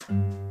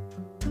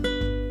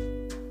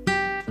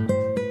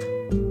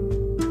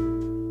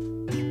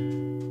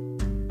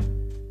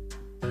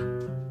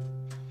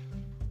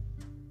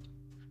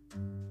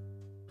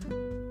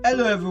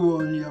Hello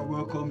everyone, you're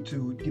welcome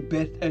to the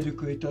Best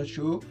Educator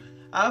Show.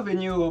 I have a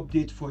new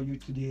update for you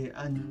today,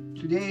 and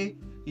today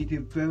it's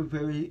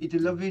a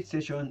lovely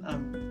session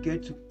and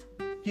get to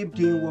keep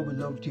doing what we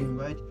love doing,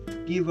 right?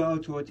 Give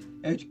out what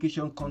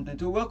education content.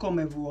 So welcome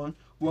everyone,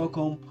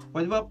 welcome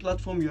whatever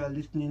platform you are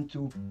listening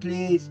to.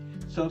 Please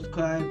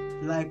subscribe,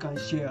 like and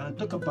share and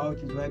talk about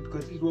it, right?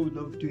 Because it's what we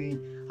love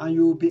doing, and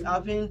you will be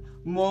having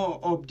more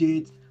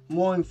updates,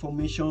 more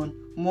information,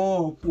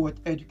 more of what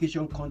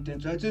education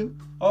content, right? So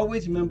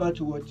always remember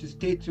to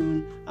stay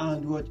tuned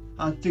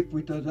and stick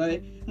with us,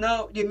 right?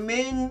 Now the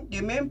main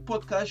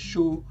podcast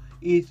show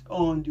is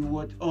on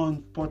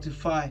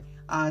Spotify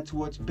at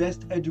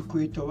Best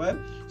Educator, right?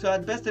 So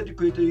at Best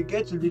Educator you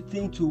get to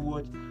listen to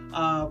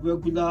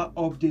regular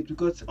update,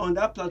 because on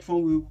that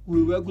platform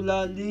we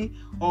regularly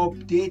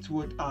update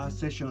our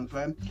sessions,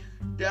 right?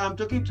 I'm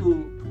talking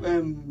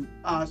to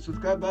our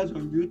subscribers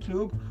on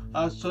YouTube,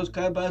 our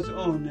subscribers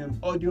on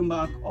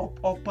AudioMac,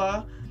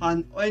 Upper,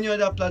 and any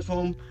other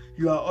platform,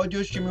 your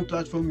audio streaming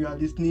platform you are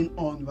listening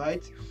on,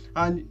 right?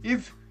 And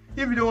if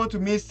you don't want to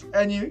miss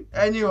any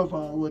of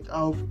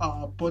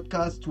our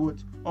podcast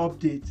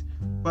updates,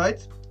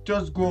 right?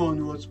 Just go on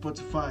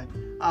Spotify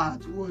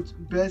at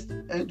Best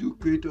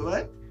Educator,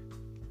 right?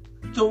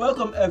 So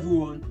welcome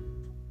everyone.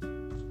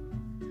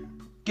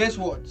 Guess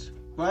what?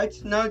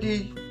 Right now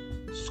the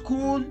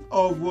School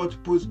of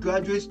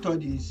Postgraduate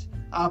Studies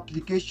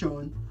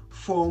application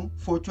form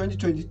for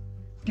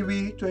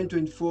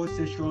 2023-2024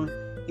 session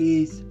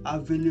is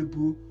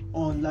available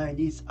online.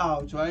 It's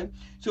out, right?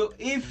 So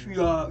if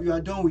you are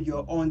done with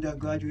your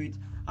undergraduate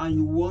and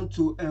you want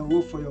to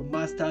enroll for your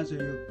master's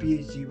or your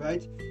PhD,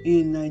 right,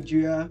 in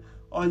Nigeria,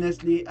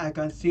 honestly I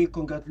can say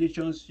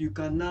congratulations. You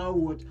can now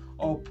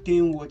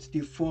obtain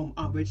the form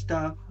and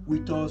register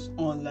with us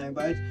online,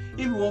 right?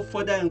 If you want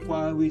further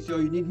inquiries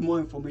or you need more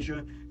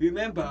information,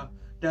 remember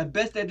that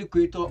Best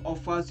Educator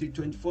offers a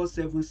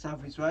 24/7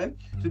 service, right?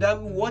 So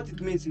that what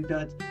it means is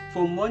that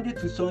from Monday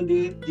to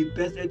Sunday the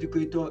Best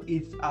Educator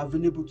is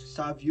available to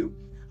serve you,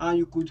 and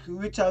you could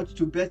reach out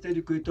to Best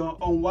Educator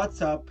on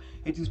WhatsApp.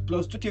 It is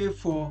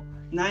 +234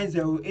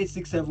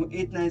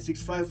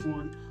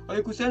 9086789651, or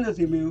you could send us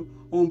a mail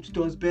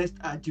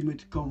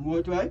hometutorsbest@gmail.com,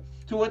 right?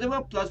 So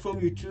whatever platform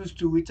you choose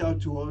to reach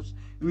out to us,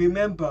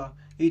 remember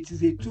it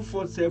is a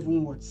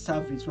 247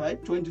 service,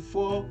 right?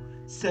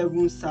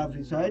 24/7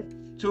 service, right?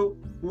 So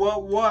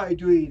what I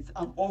do is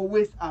I'm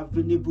always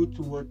available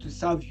to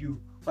serve you,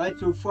 right?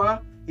 So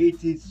far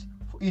it is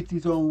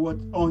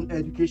on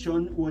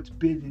education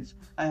basis.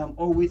 I am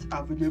always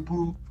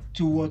available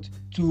to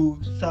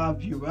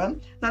serve you,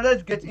 right? Now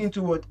let's get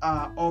into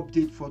our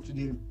update for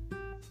today.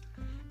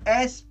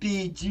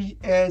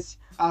 SPGS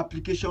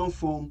application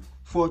form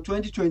for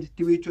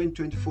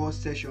 2023-2024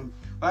 session,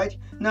 right?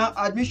 Now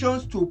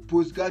admissions to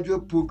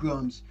postgraduate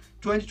programs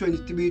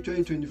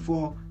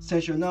 2023-2024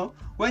 session. Now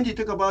when they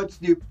talk about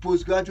the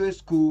postgraduate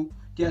school,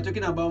 they are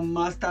talking about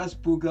master's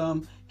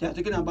program, they are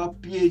talking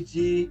about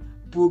PhD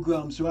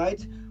programs,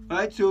 right?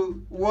 So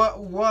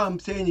what I'm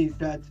saying is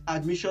that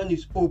admission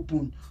is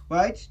open,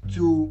 right,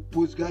 to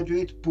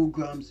postgraduate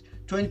programs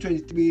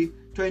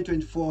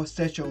 2023-2024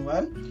 session,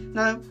 right?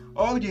 Now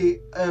all the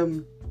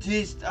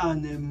gist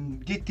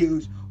and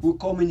details will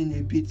come in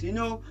a bit.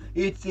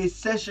 It's a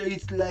session.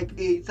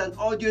 It's an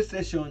audio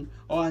session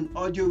or an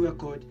audio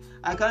record.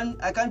 I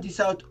can't dish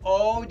out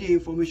all the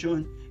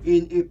information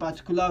in a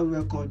particular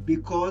record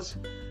because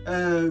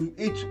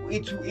it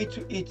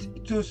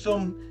to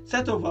some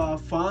set of our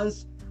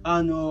fans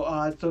and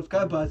our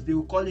subscribers, they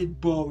will call it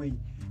boring,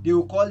 they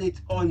will call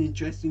it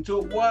uninteresting.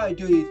 So what I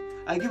do is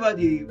I give out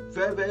the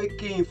very, very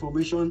key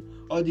information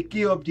or the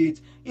key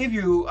updates. If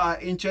you are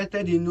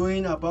interested in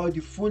knowing about the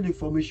full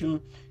information,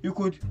 you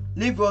could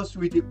leave us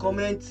with a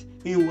comment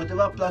in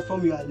whatever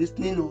platform you are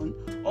listening on,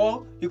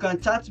 or you can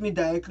chat me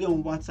directly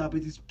on WhatsApp.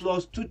 It is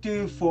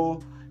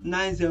 +234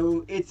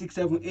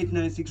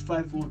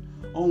 9086789651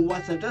 on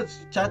WhatsApp.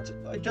 Just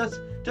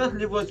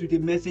leave us with a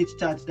message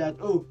chat that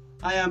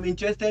I am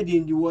interested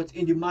in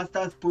the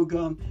master's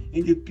program,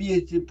 in the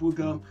PhD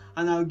program,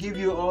 and I'll give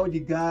you all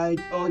the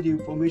guide, all the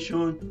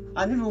information.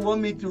 And if you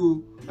want me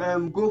to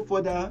go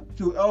further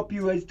to help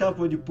you register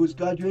for the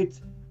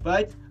postgraduate,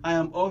 right? We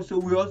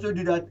also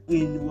do that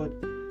we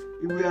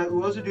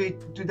also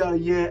do that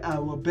here at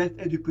our Best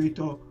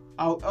Educator.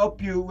 I'll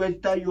help you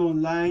register you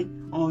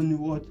online on the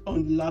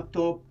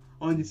laptop,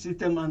 on the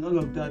system, and all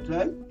of that,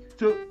 right?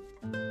 So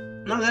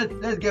now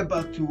let's get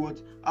back to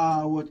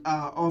our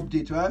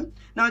update, right?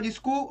 Now the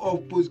School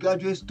of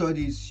Postgraduate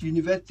Studies,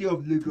 University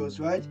of Lagos,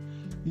 right?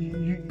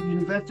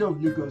 University of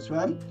Lagos,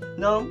 right?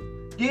 Now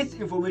this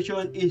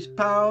information is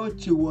prior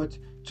to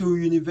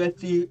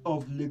University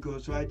of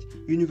Lagos, right?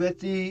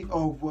 University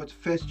of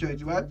First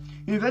Choice, right?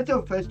 University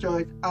of First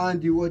Choice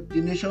and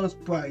the nation's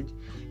pride,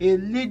 a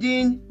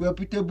leading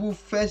reputable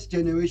first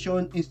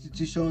generation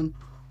institution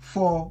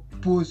for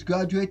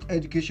postgraduate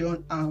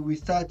education and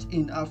research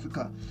in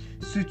Africa,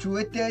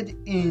 situated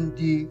in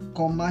the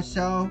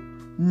commercial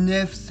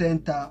nerve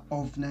center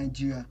of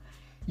Nigeria,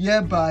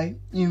 hereby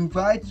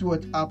invites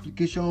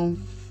application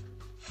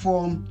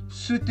from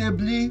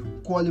suitably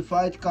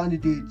qualified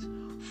candidates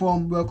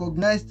from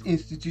recognized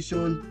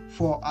institutions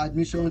for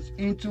admissions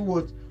into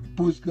what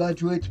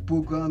postgraduate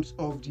programs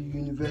of the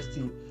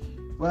university,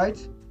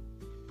 right?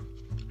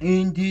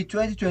 In the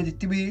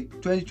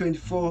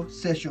 2023-2024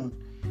 session,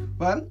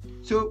 right?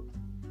 So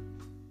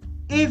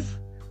if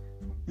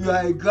you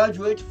are a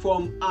graduate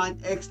from an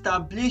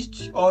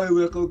established or a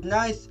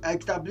recognized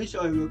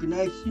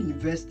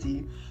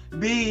university,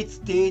 be it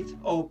state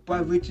or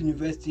private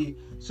university,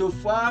 so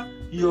far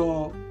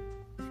your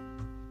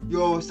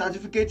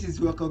certificate is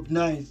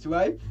recognized,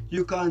 right?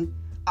 You can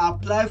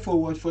apply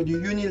for the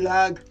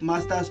Unilag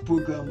Masters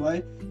program,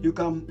 right? You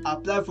can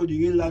apply for the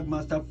Unilag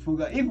Master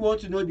program. If you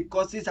want to know the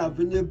courses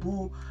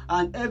available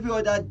and every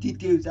other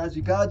details as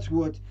regards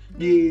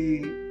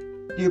the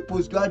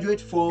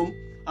postgraduate form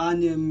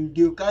and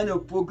the kind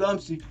of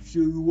programs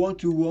you want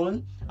to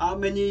run, how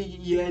many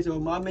years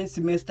or how many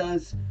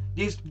semesters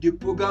the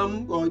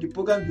program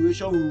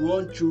duration will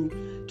run through,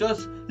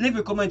 just leave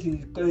a comment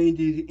in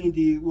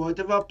the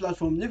whatever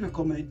platform. Leave a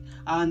comment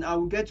and I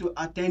will get to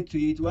attend to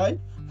it, right?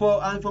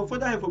 For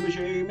further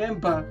information,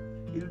 remember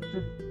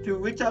to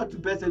reach out to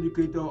Best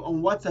Educator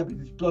on WhatsApp.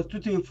 It is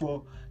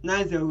 +234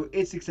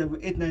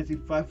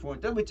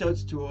 9086789654. Don't reach out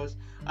to us.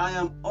 I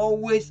am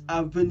always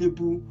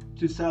available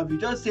to serve you.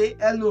 Just say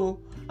hello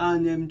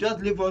and just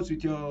leave us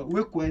with your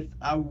request.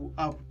 I will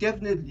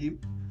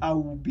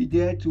be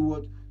there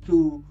to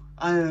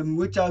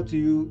reach out to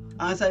you,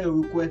 answer your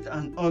request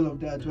and all of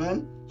that,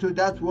 right? So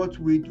that's what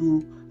we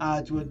do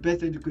at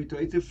Best Educator.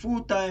 It's a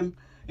full-time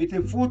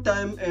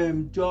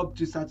job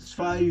to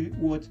satisfy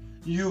what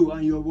you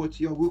and your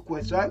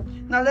request, right?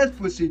 Now let's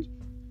proceed.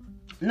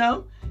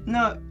 Now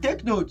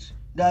take note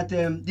that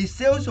the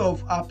sales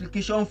of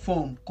application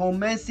form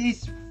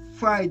commences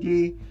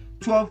Friday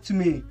 12th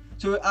May.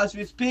 So as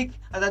we speak,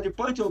 and at the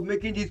point of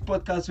making this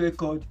podcast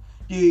record,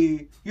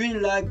 the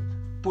Unilag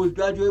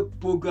postgraduate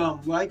program,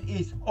 right,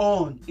 is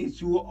on.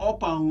 It's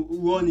up and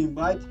running,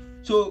 right?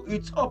 So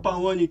it's up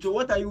and running. So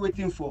what are you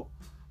waiting for?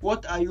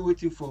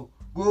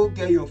 Go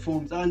get your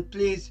forms, and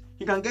please,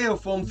 you can get your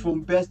forms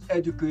from Best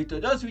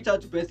Educator. Just reach out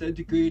to Best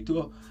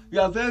Educator.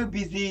 You are very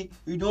busy,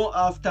 you don't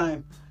have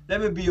time. Let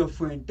me be your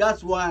friend.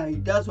 That's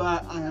why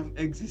I am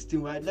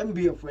existing, right? Let me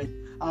be your friend.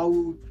 I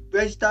will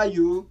register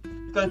you.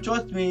 You can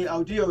trust me.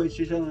 I'll do your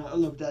registration and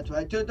all of that,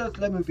 right? Just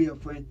let me be your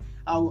friend.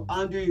 I will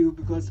handle you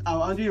because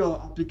I'll handle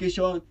your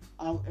application.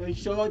 I'll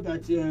ensure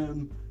that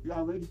you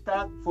are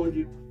registered for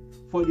the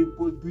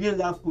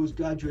Unilag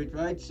postgraduate,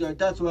 right? So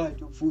that's why I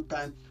do full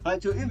time,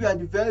 right? So if you are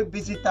the very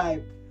busy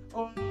type,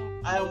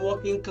 I am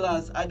working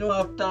class, I don't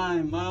have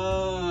time,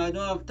 and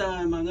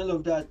all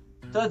of that,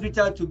 just reach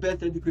out to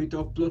Best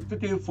Educator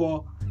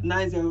 +234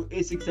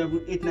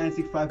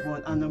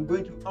 9086789651, and I'm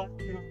going to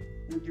help you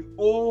with the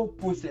whole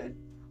process,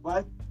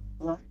 right?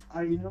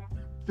 I know.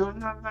 So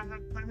now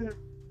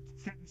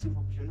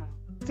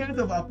sales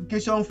of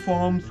application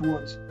forms,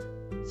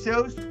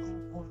 sales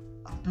of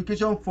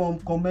application form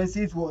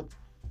commences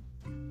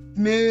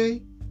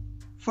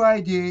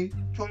Friday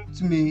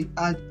 12th May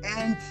and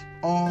ends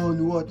on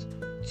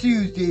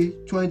Tuesday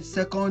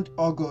 22nd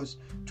August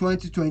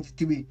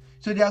 2023.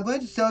 So they are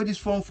going to sell this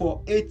form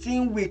for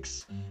 18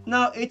 weeks.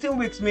 Now 18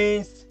 weeks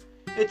means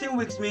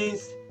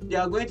they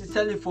are going to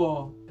sell it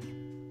for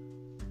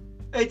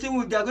 18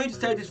 weeks. They are going to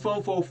sell this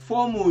form for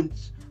 4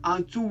 months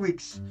and 2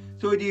 weeks.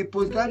 So the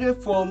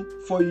postgraduate form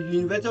for the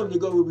University of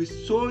Lagos will be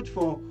sold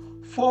for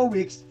 4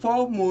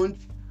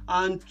 months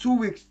and 2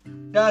 weeks.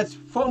 That's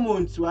 4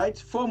 months, right?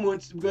 4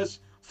 months, because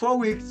 4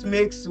 weeks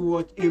makes a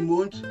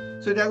month.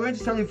 So they're going to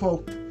sell it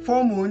for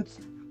 4 months,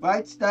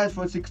 right? That's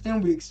for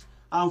 16 weeks.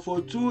 And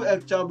for 2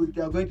 extra weeks,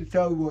 they are going to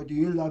sell the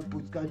Unilag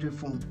postgraduate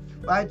form,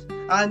 right?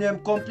 And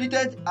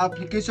completed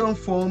application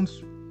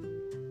forms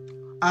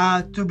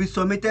are to be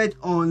submitted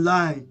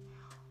online,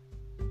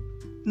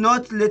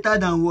 not later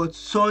than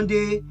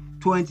Sunday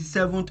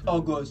 27th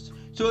August.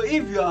 So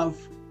if you have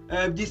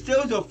the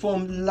sales of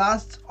form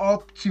lasts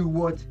up to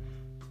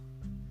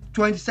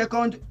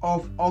 22nd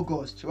of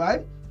August,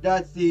 right?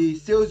 That's the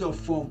sales of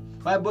form,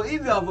 right? But if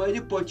you have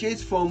already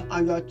purchased form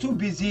and you are too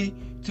busy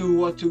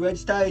to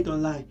register it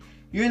online,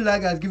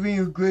 Unilag has given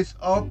you grace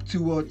up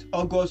to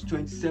August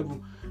 27.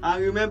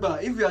 And remember,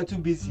 if you are too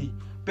busy,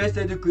 Best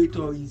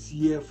Educator is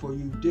here for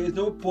you. There's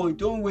no point.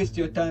 Don't waste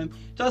your time.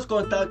 Just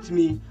contact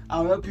me.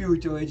 I'll help you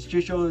with your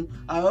registration.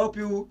 I'll help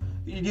you.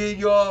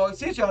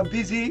 Since you are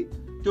busy,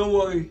 don't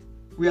worry.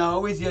 We are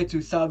always here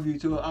to serve you.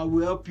 So I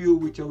will help you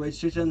with your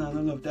registration and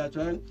all of that,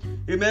 right?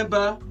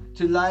 Remember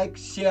to like,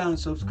 share, and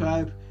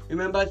subscribe.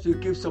 Remember to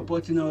keep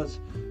supporting us.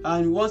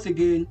 And once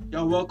again,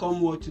 you're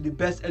welcome to the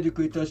Best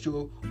Educator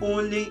Show.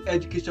 Only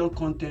education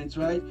content,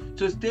 right?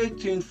 So stay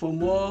tuned for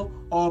more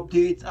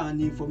updates and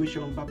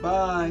information.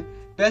 Bye-bye.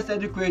 Best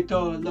Educator,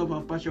 love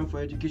and passion for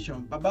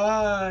education.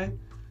 Bye-bye.